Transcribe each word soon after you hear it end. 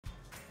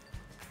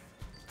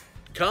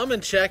Come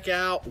and check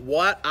out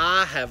what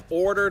I have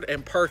ordered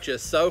and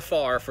purchased so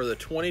far for the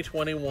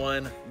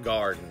 2021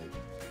 garden.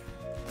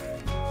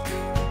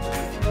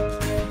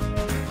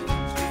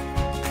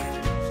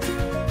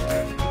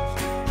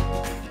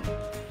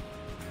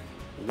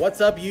 What's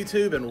up,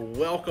 YouTube, and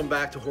welcome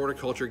back to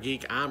Horticulture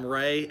Geek. I'm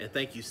Ray, and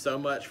thank you so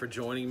much for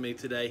joining me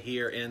today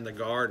here in the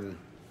garden.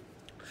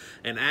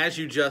 And as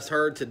you just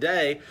heard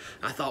today,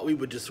 I thought we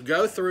would just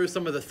go through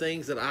some of the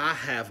things that I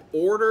have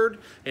ordered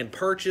and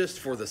purchased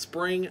for the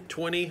spring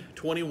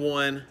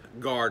 2021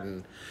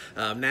 garden.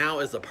 Now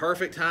is the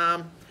perfect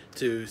time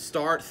to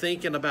start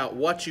thinking about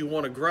what you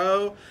want to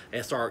grow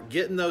and start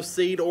getting those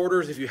seed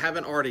orders if you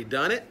haven't already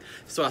done it.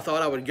 So I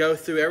thought I would go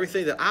through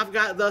everything that I've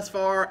got thus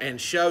far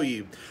and show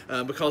you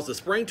because the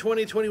spring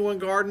 2021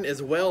 garden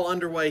is well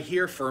underway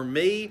here for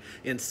me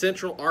in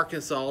Central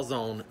Arkansas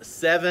Zone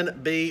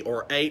 7B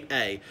or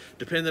 8A,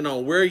 depending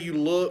on where you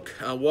look,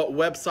 what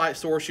website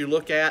source you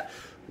look at.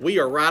 We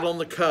are right on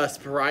the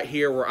cusp right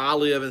here where I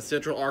live in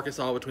Central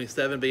Arkansas between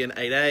 7B and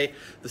 8A.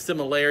 The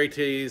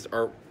similarities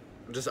are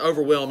just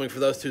overwhelming for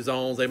those two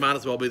zones. They might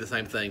as well be the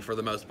same thing for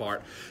the most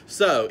part.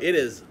 So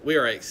we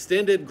are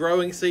extended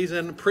growing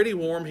season, pretty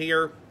warm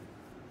here.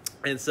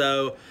 And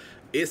so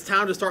it's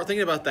time to start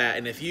thinking about that.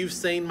 And if you've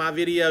seen my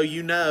video,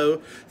 you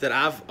know that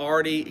I've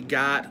already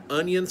got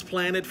onions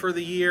planted for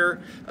the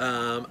year.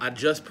 I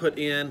just put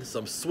in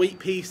some sweet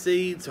pea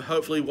seeds, so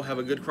hopefully we'll have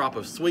a good crop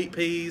of sweet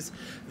peas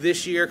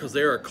this year because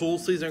they're a cool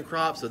season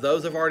crop, so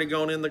those have already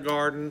gone in the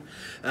garden.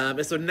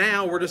 And so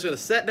now we're just gonna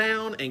sit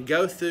down and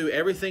go through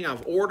everything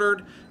I've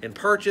ordered and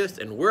purchased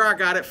and where I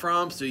got it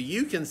from so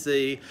you can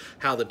see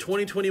how the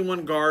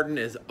 2021 garden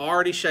is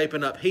already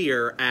shaping up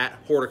here at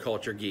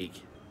Horticulture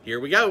Geek. Here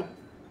we go.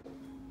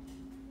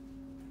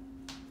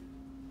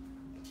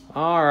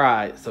 All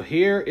right, so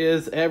here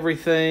is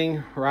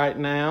everything right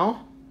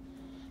now.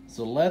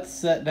 So let's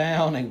sit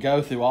down and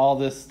go through all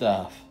this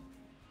stuff.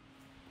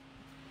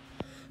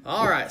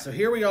 All right, so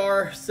here we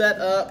are set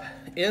up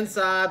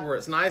inside where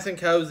it's nice and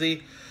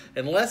cozy.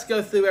 And let's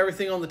go through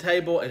everything on the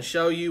table and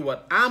show you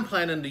what I'm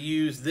planning to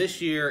use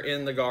this year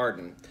in the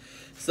garden.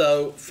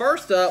 So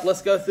first up,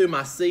 let's go through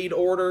my seed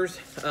orders.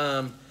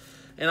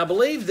 And I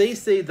believe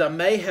these seeds I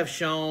may have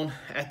shown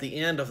at the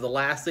end of the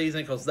last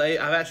season because I've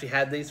actually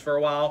had these for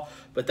a while,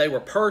 but they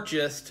were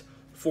purchased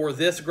for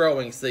this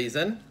growing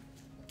season.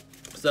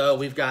 So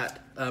we've got,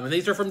 and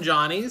these are from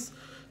Johnny's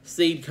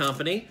Seed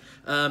Company.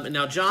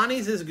 Now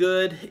Johnny's is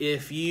good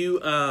if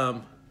you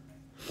are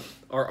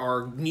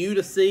new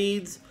to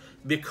seeds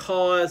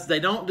because they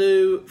don't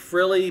do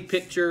frilly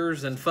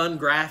pictures and fun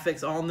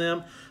graphics on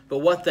them, but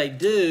what they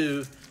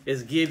do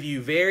is give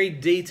you very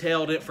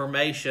detailed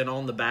information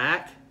on the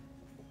back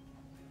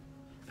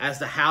as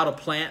to how to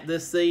plant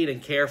this seed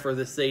and care for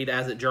this seed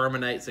as it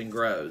germinates and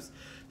grows.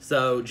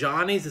 So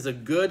Johnny's is a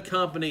good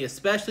company,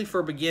 especially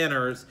for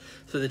beginners,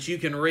 so that you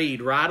can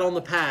read right on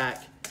the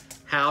pack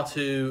how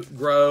to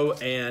grow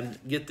and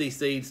get these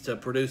seeds to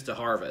produce to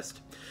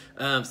harvest.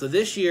 So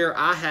this year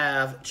I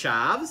have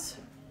chives,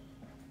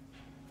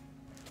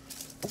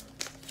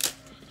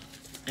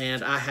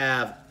 and I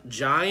have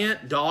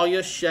giant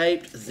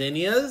dahlia-shaped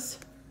zinnias.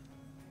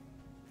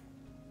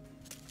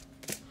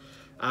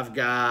 I've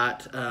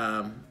got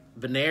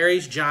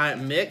Venery's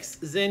Giant Mix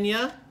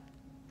Zinnia.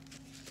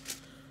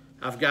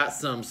 I've got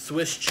some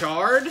Swiss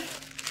Chard.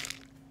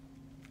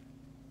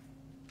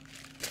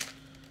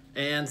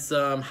 And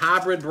some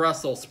hybrid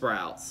Brussels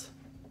sprouts.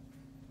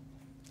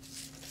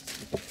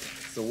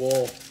 So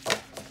we'll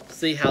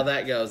see how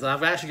that goes. And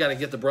I've actually got to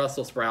get the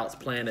Brussels sprouts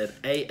planted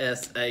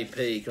ASAP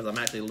because I'm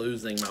actually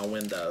losing my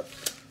window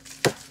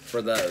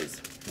for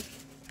those.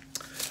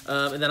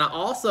 And then I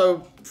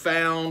also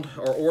found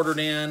or ordered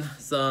in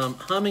some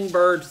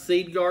hummingbird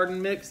seed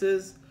garden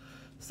mixes.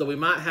 So we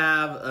might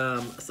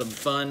have some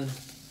fun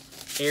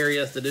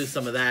areas to do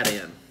some of that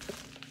in.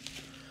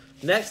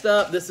 Next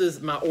up, this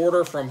is my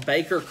order from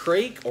Baker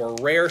Creek or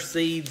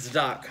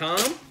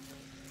rareseeds.com.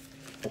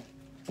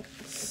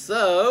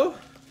 So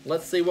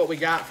let's see what we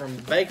got from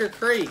Baker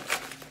Creek.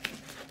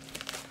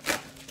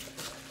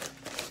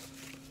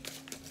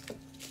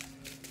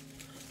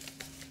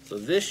 So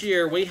this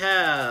year we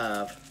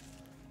have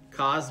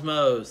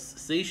Cosmos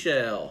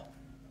Seashell.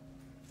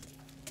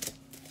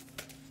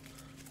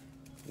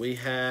 We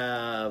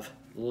have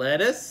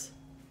lettuce.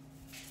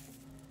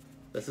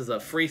 This is a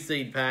free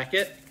seed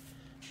packet.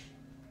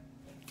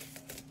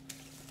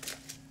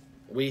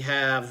 We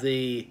have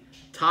the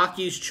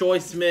Taki's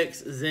Choice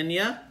Mix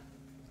Zinnia.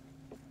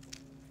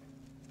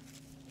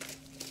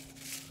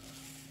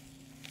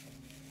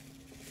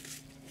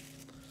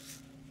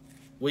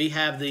 We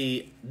have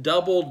the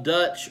Double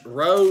Dutch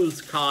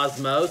Rose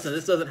Cosmos, and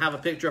this doesn't have a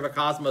picture of a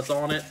cosmos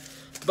on it,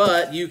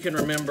 but you can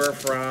remember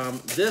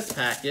from this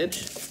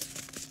package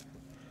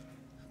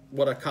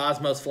what a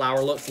cosmos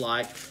flower looks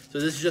like. So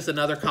this is just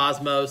another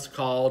cosmos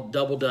called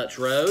Double Dutch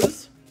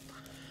Rose.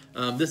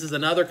 This is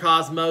another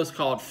cosmos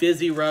called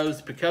Fizzy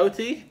Rose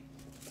Picote.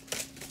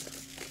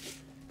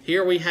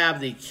 Here we have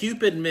the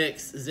Cupid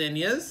Mix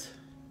Zinnias.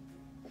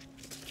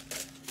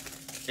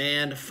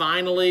 And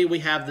finally, we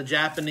have the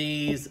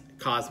Japanese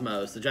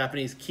Cosmos, the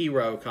Japanese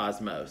Kiro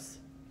Cosmos.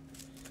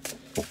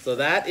 So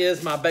that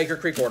is my Baker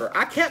Creek order.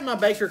 I kept my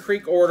Baker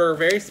Creek order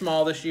very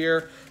small this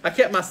year. I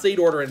kept my seed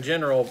order in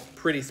general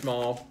pretty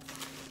small.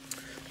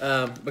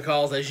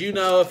 Because as you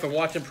know, from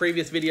watching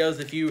previous videos,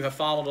 if you have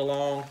followed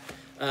along,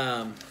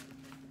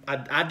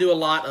 I do a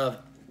lot of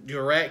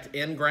direct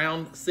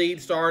in-ground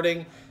seed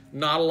starting,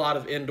 not a lot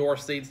of indoor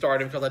seed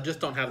starting because I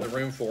just don't have the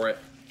room for it.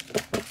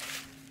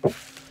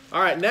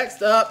 All right,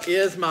 next up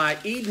is my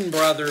Eden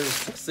Brothers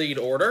seed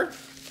order.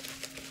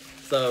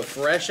 So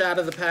fresh out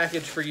of the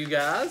package for you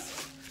guys.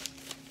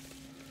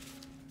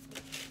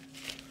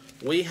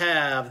 We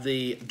have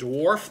the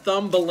Dwarf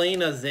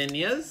Thumbelina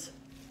zinnias.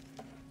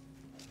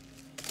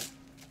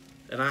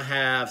 And I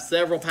have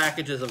several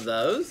packages of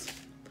those.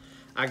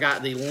 I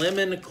got the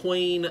Lemon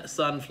Queen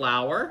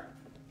Sunflower.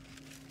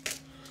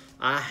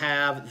 I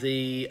have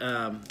the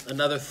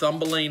another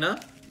Thumbelina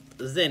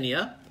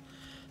zinnia.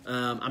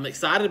 I'm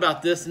excited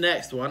about this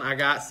next one. I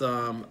got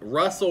some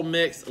Russell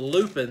Mix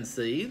lupin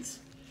seeds.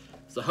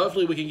 So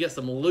hopefully we can get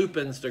some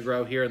lupins to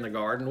grow here in the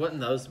garden. Wouldn't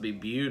those be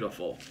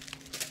beautiful?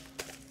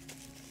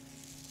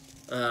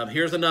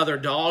 Here's another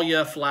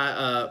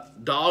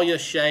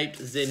dahlia-shaped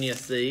zinnia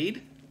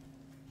seed.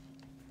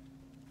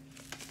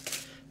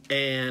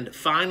 And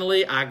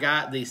finally, I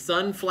got the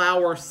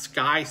Sunflower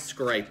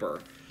Skyscraper.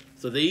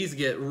 So these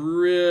get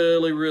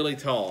really, really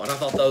tall, and I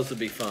thought those would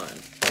be fun.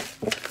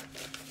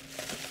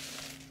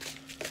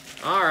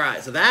 All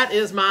right, so that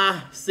is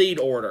my seed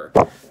order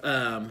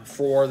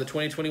for the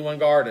 2021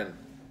 garden.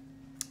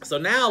 So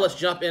now let's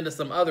jump into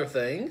some other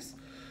things.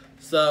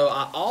 So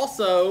I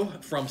also,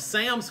 from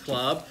Sam's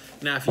Club,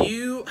 now if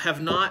you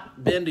have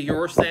not been to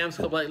your Sam's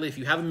Club lately, if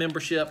you have a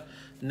membership,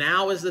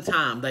 now is the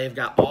time. They've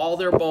got all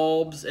their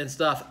bulbs and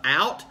stuff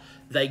out.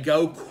 They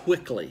go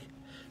quickly.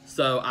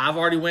 So I've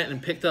already went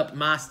and picked up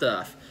my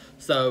stuff.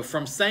 So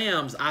from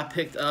Sam's, I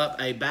picked up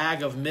a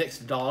bag of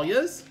mixed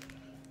dahlias.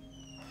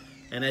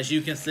 And as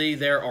you can see,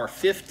 there are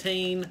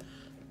 15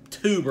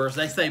 tubers.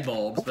 They say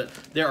bulbs, but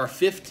there are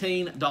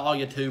 15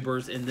 dahlia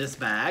tubers in this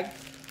bag.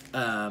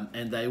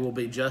 And they will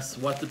be just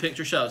what the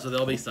picture shows. So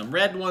there'll be some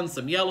red ones,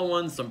 some yellow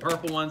ones, some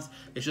purple ones.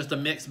 It's just a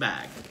mixed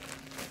bag.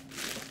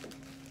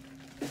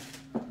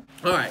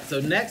 All right, so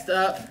next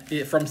up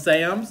from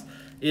Sam's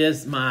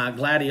is my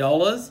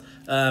gladiolas.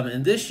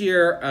 And this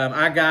year,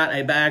 I got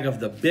a bag of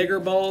the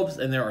bigger bulbs,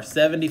 and there are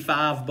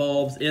 75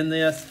 bulbs in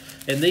this.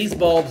 And these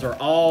bulbs are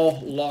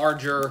all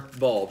larger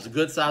bulbs,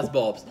 good-sized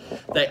bulbs.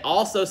 They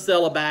also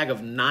sell a bag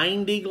of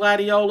 90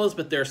 gladiolas,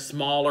 but they're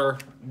smaller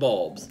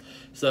bulbs.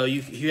 So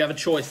you have a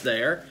choice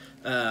there.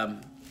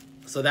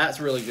 So that's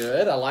really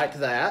good. I liked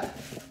that.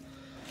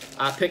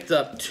 I picked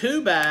up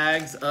 2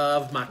 bags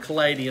of my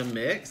caladium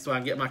mix, so I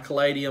can get my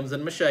caladiums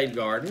in my shade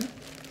garden.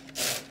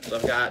 So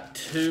I've got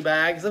 2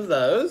 bags of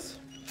those.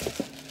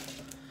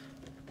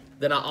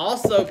 Then I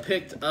also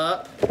picked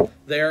up,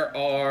 there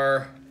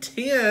are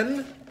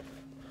 10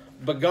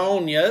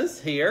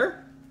 begonias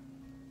here.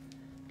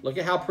 Look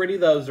at how pretty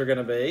those are going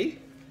to be.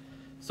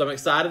 So I'm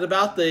excited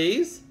about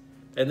these.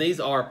 And these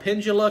are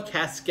Pendula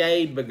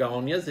Cascade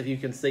begonias, if you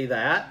can see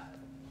that.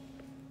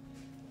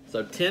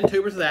 So 10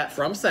 tubers of that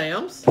from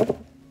Sam's.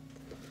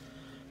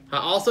 I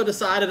also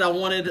decided I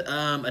wanted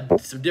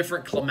some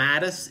different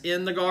clematis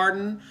in the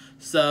garden.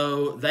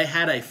 So they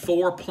had a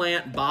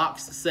 4-plant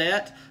box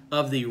set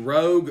of the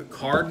Rogue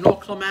Cardinal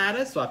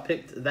clematis. So I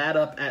picked that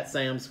up at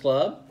Sam's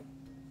Club.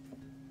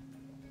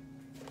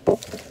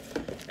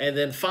 And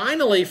then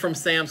finally from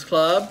Sam's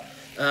Club,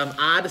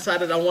 I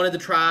decided I wanted to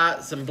try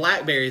some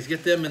blackberries,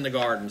 get them in the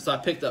garden. So I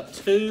picked up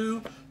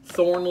 2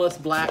 thornless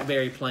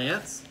blackberry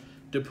plants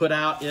to put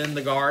out in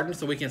the garden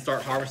so we can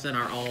start harvesting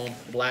our own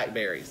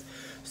blackberries.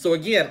 So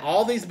again,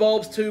 all these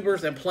bulbs,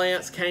 tubers, and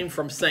plants came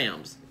from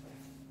Sam's.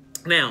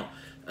 Now,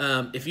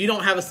 if you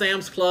don't have a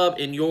Sam's Club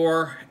in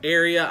your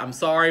area, I'm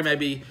sorry,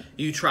 maybe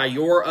you try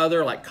your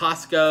other, like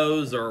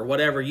Costco's or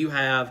whatever you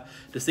have,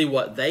 to see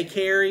what they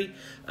carry.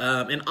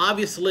 And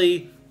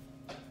obviously,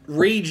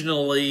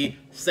 regionally,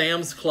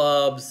 Sam's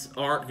Clubs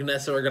aren't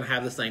necessarily going to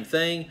have the same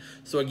thing.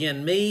 So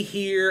again, me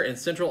here in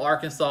Central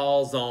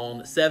Arkansas,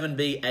 Zone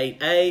 7B,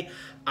 8A,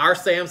 our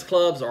Sam's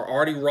Clubs are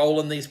already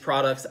rolling these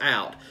products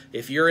out.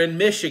 If you're in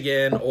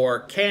Michigan or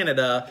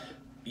Canada,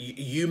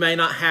 you may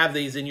not have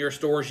these in your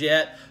stores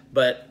yet,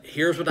 but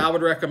here's what I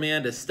would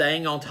recommend is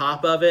staying on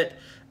top of it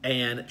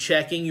and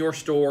checking your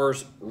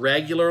stores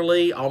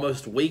regularly,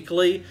 almost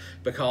weekly,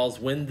 because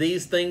when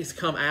these things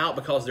come out,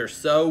 because they're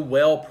so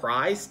well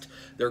priced,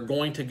 they're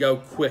going to go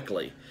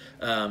quickly.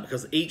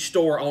 Because each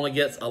store only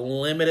gets a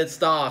limited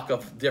stock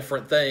of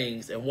different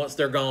things, and once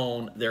they're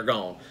gone, they're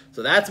gone.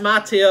 So that's my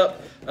tip.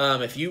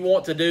 If you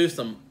want to do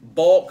some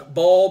bulk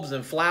bulbs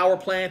and flower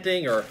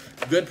planting or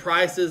good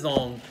prices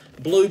on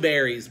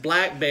blueberries,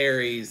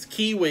 blackberries,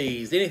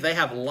 kiwis, anything, they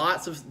have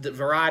lots of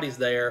varieties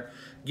there.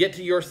 Get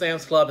to your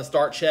Sam's Club and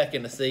start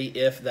checking to see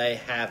if they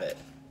have it.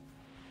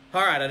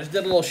 All right, I just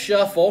did a little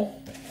shuffle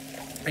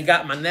and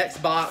got my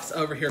next box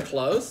over here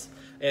close.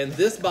 And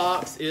this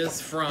box is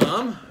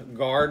from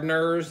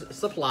Gardener's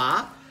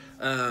Supply.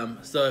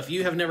 So if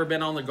you have never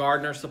been on the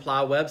Gardener's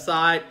Supply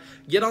website,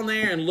 get on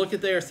there and look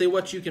at there, see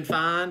what you can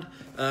find.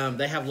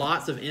 They have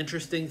lots of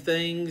interesting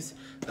things,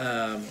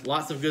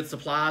 lots of good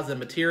supplies and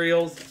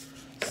materials.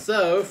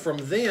 So from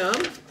them,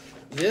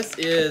 this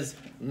is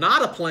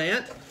not a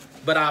plant,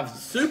 but I'm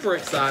super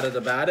excited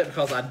about it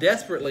because I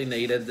desperately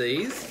needed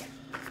these.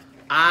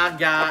 I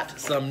got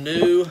some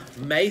new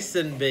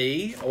mason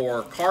bee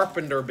or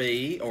carpenter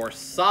bee or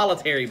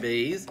solitary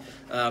bees.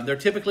 They're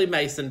typically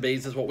mason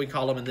bees is what we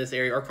call them in this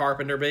area, or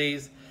carpenter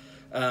bees.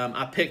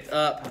 I picked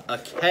up a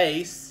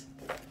case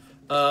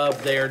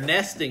of their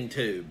nesting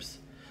tubes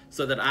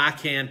so that I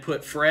can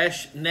put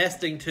fresh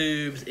nesting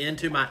tubes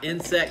into my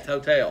insect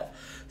hotel.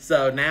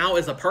 So now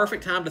is a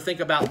perfect time to think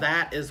about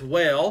that as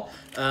well.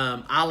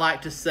 I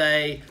like to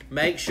say,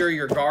 make sure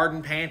your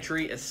garden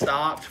pantry is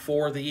stocked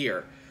for the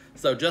year.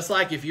 So just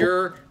like if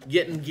you're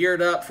getting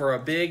geared up for a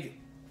big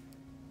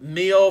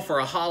meal for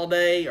a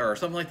holiday or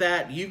something like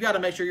that, you've got to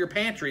make sure your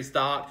pantry's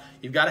stocked.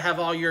 You've got to have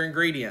all your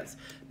ingredients.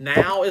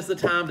 Now is the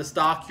time to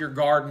stock your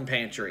garden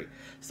pantry.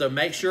 So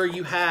make sure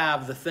you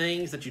have the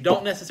things that you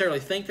don't necessarily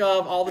think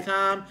of all the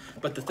time,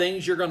 but the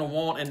things you're going to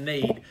want and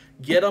need.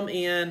 Get them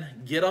in,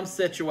 get them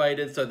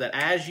situated so that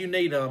as you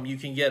need them, you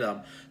can get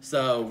them.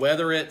 So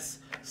whether it's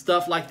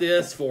stuff like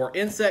this for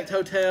insect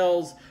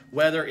hotels,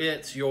 whether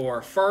it's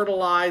your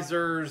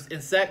fertilizers,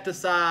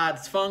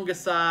 insecticides,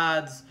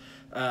 fungicides,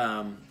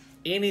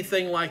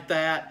 anything like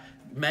that,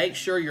 make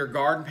sure your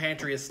garden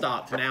pantry is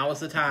stocked. Now is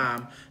the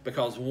time,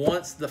 because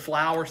once the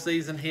flower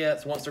season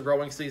hits, once the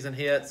growing season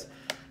hits,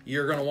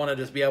 you're going to want to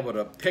just be able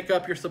to pick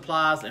up your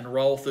supplies and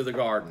roll through the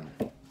garden.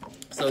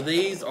 So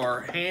these are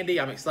handy.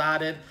 I'm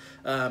excited.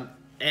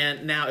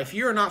 And now, if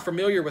you're not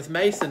familiar with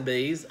mason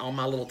bees, on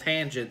my little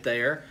tangent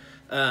there,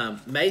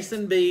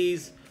 mason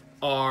bees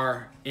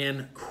are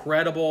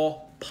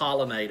incredible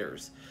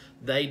pollinators.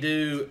 They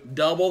do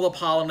double the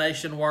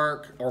pollination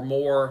work or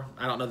more,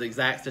 I don't know the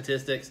exact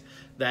statistics,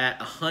 that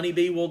a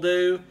honeybee will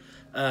do.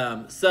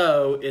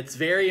 So it's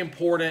very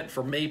important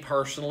for me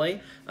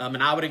personally,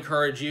 and I would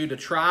encourage you to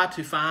try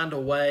to find a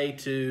way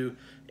to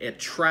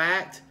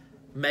attract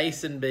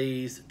mason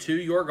bees to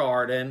your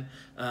garden.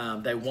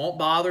 They won't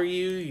bother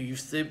you. You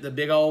see the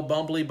big old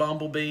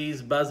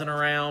bumblebees buzzing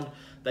around.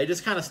 They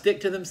just kind of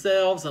stick to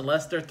themselves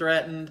unless they're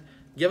threatened.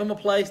 Give them a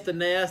place to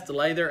nest, to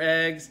lay their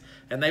eggs,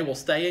 and they will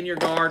stay in your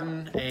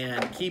garden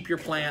and keep your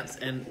plants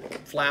and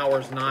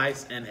flowers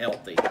nice and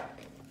healthy.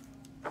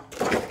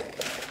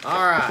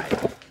 All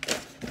right.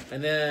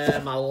 And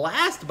then my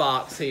last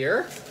box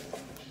here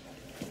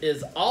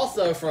is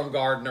also from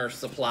Gardener's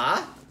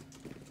Supply.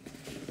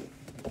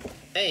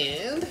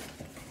 And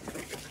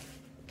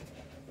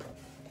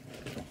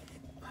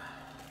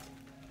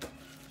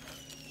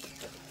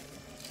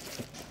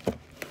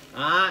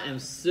I am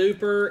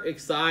super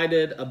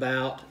excited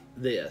about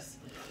this.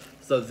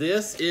 So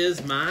this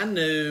is my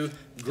new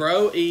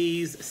Grow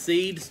Ease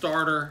Seed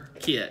Starter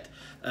Kit.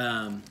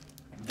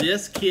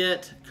 This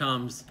kit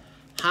comes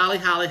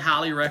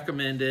highly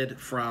recommended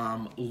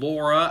from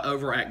Laura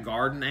over at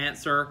Garden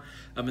Answer.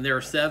 I mean, there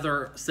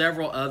are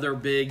several other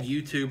big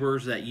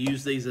YouTubers that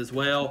use these as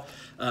well.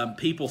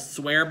 People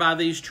swear by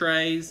these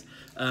trays.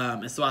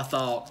 And so I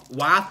thought,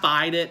 why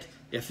fight it?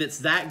 If it's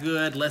that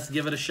good, let's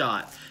give it a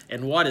shot.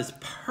 And what is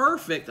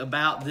perfect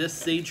about this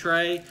seed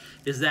tray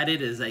is that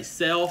it is a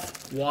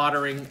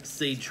self-watering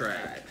seed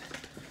tray.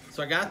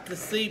 So I got the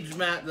seed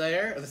mat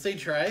there, the seed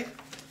tray.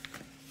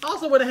 I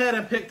also went ahead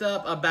and picked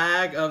up a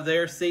bag of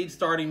their seed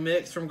starting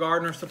mix from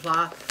Gardener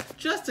Supply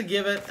just to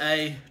give it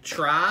a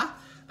try.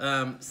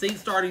 Seed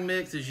starting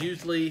mix is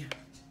usually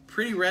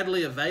pretty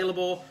readily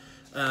available,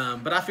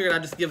 but I figured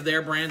I'd just give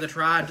their brand a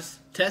try and just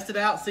test it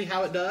out, see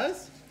how it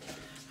does.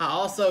 I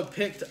also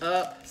picked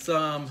up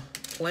some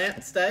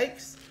plant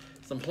stakes,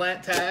 some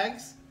plant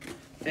tags,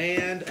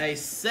 and a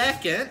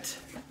second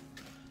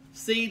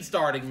seed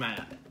starting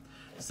mat.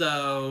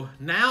 So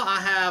now I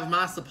have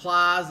my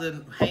supplies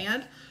in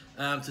hand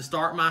to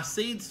start my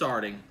seed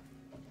starting.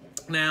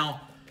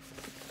 Now,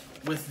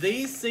 with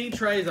these seed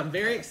trays, I'm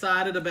very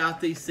excited about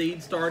these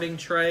seed starting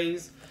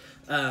trays.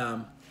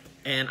 And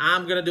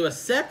I'm going to do a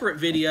separate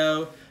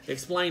video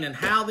explaining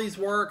how these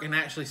work and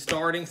actually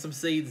starting some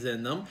seeds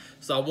in them.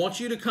 So I want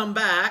you to come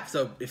back.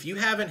 So if you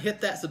haven't hit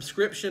that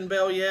subscription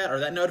bell yet or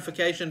that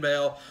notification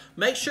bell,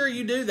 make sure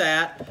you do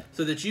that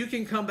so that you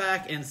can come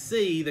back and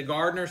see the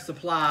Gardener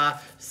Supply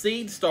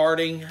seed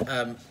starting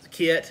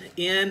kit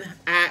in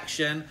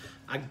action.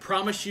 I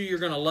promise you, you're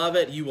going to love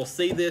it. You will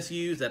see this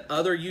used at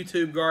other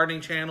YouTube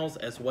gardening channels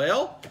as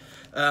well.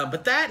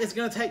 But that is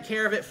going to take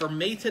care of it for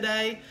me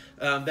today.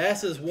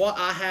 This is what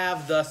I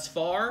have thus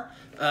far.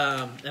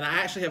 And I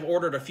actually have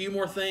ordered a few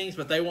more things,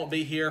 but they won't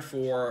be here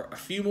for a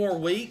few more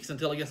weeks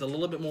until it gets a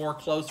little bit more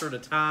closer to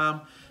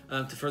time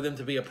for them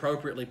to be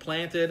appropriately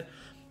planted.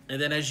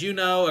 And then, as you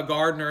know, a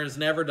gardener is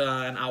never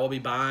done. I will be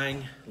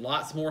buying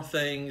lots more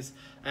things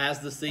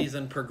as the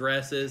season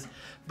progresses.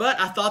 But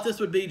I thought this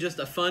would be just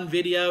a fun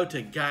video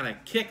to kind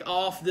of kick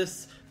off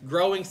this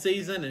growing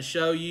season and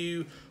show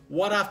you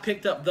what I've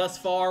picked up thus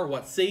far,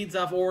 what seeds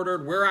I've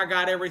ordered, where I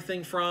got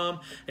everything from,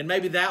 and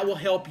maybe that will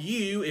help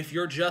you if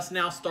you're just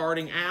now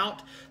starting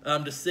out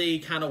to see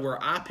kind of where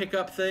I pick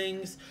up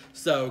things.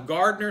 So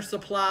Gardener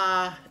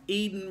Supply,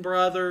 Eden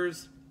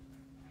Brothers,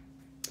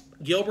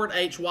 Gilbert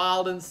H.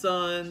 Wild &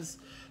 Sons,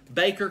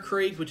 Baker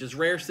Creek, which is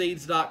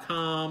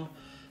rareseeds.com,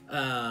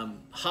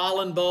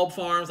 Holland Bulb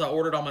Farms. I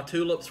ordered all my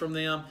tulips from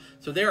them.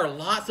 So there are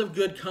lots of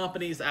good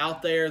companies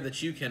out there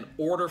that you can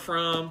order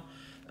from.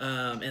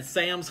 And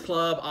Sam's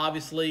Club,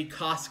 obviously,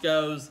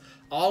 Costco's,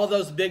 all of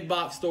those big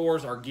box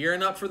stores are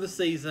gearing up for the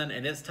season,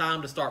 and it's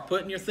time to start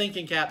putting your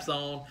thinking caps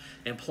on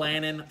and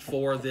planning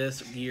for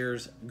this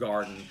year's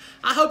garden.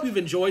 I hope you've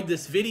enjoyed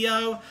this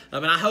video,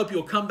 and I hope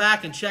you'll come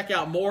back and check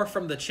out more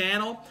from the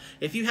channel.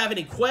 If you have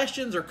any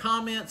questions or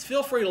comments,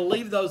 feel free to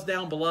leave those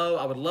down below.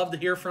 I would love to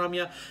hear from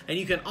you. And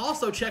you can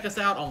also check us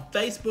out on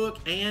Facebook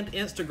and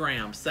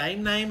Instagram.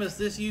 Same name as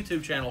this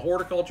YouTube channel,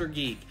 Horticulture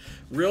Geek.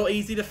 Real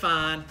easy to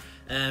find.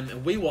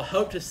 And we will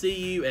hope to see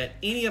you at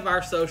any of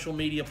our social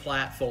media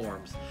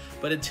platforms.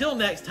 But until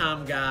next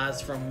time,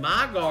 guys, from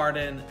my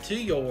garden to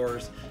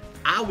yours,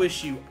 I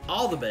wish you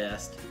all the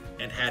best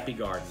and happy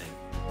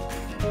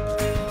gardening.